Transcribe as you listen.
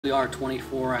We are a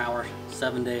 24-hour,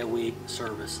 7-day-a-week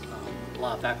service. A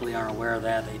lot of faculty aren't aware of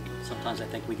that. Sometimes they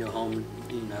think we go home, at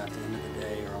the end of the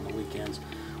day or on the weekends.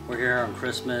 We're here on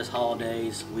Christmas,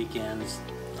 holidays, weekends,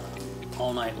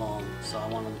 all night long. So I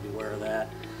want them to be aware of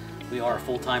that. We are a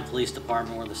full-time police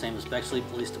department. We're the same as Bexley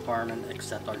Police Department,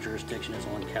 except our jurisdiction is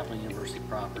on Capital University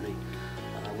property.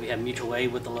 We have mutual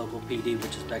aid with the local PD,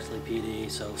 which is Bexley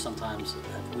PD. So sometimes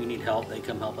if we need help, they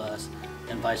come help us,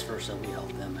 and vice versa, we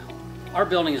help them out. Our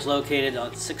building is located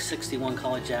on 661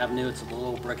 College Avenue. It's a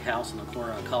little brick house on the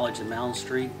corner of College and Mound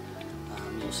Street.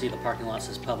 You'll see the parking lot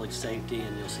says Public Safety,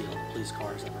 and you'll see all the police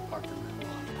cars that are parked in that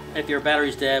lot. If your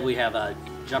battery's dead, we have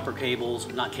jumper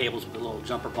cables, not cables, but little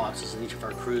jumper boxes in each of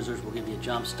our cruisers. We'll give you a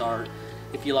jump start.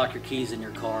 If you lock your keys in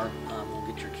your car, we'll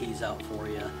get your keys out for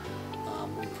you.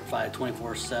 We provide a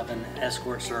 24/7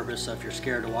 escort service, so if you're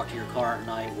scared to walk to your car at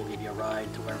night, we'll give you a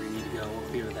ride to wherever you need to go,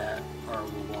 either that or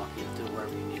we'll walk you to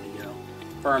wherever you need to go.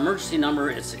 For our emergency number,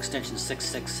 it's extension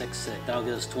 6666. That'll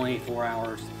give us 24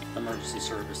 hours emergency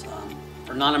service.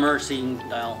 For non-emergency, you can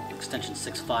dial extension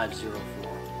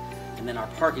 6504. And then our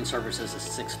parking services is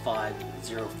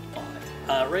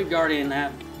 6505. Ray Guardian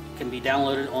app can be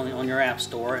downloaded on your app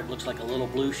store. It looks like a little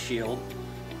blue shield.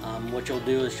 What you'll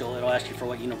do is it'll ask you for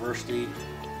what university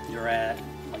you're at.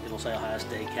 Like it'll say Ohio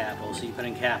State Capital. So you put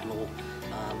in Capital,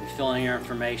 you fill in your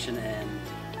information, and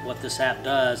what this app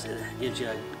does, it gives you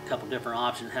a couple different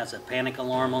options. It has a panic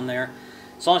alarm on there.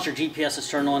 As long as your GPS is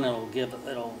turned on, it'll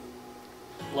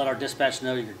let our dispatch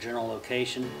know your general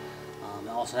location. It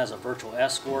also has a virtual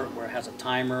escort where it has a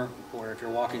timer where if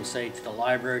you're walking, say, to the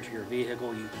library, to your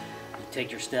vehicle, you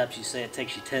take your steps. You say it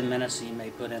takes you 10 minutes, so you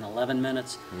may put in 11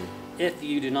 minutes. If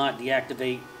you do not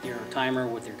deactivate your timer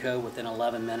with your code within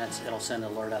 11 minutes, it'll send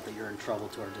an alert out that you're in trouble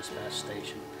to our dispatch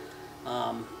station.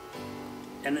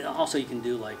 And also you can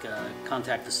do like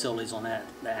contact facilities on that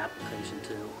application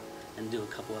too, and do a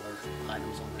couple other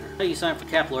items on there. So you sign up for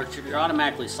Cap Alerts, you're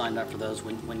automatically signed up for those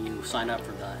when you sign up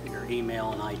for your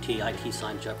email and IT. IT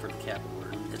signs you up for the Cap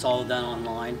Alert. It's all done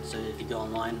online, so if you go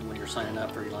online when you're signing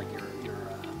up for like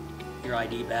your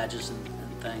ID badges and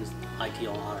things, IT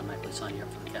will automatically sign you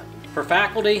up for the Cap Alert. For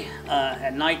faculty,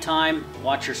 at nighttime,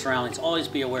 watch your surroundings. Always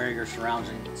be aware of your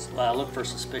surroundings. Look for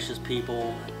suspicious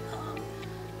people.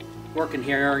 Working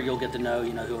here, you'll get to know,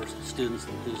 who are students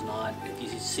and who's not. If you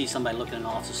see somebody looking in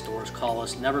office doors, call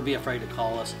us. Never be afraid to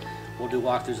call us. We'll do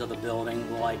walkthroughs of the building.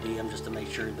 We'll ID them just to make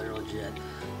sure they're legit.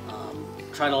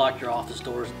 Try to lock your office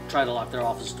doors. Try to lock their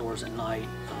office doors at night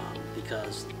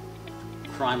because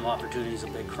crime opportunity is a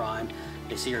big crime.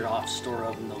 They see your office door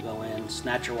open, they'll go in,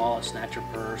 snatch your wallet, snatch your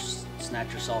purse,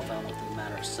 snatch your cell phone within a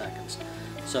matter of seconds.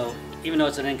 So even though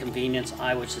it's an inconvenience,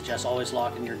 I would suggest always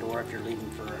locking your door if you're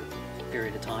leaving for a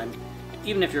period of time.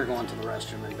 Even if you're going to the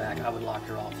restroom and back, I would lock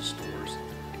your office doors.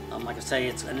 Like I say,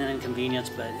 it's an inconvenience,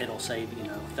 but it'll save,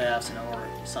 thefts or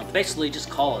something. Basically, just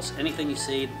call us. Anything you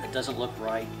see that doesn't look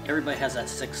right, everybody has that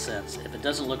sixth sense. If it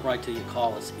doesn't look right to you,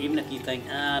 call us. Even if you think,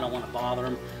 I don't want to bother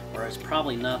them, or it's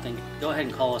probably nothing, go ahead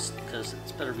and call us because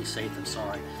it's better to be safe than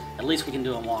sorry. At least we can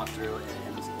do a walkthrough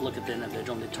and look at the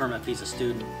individual and determine if he's a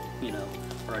student,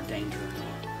 or a danger or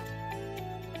not.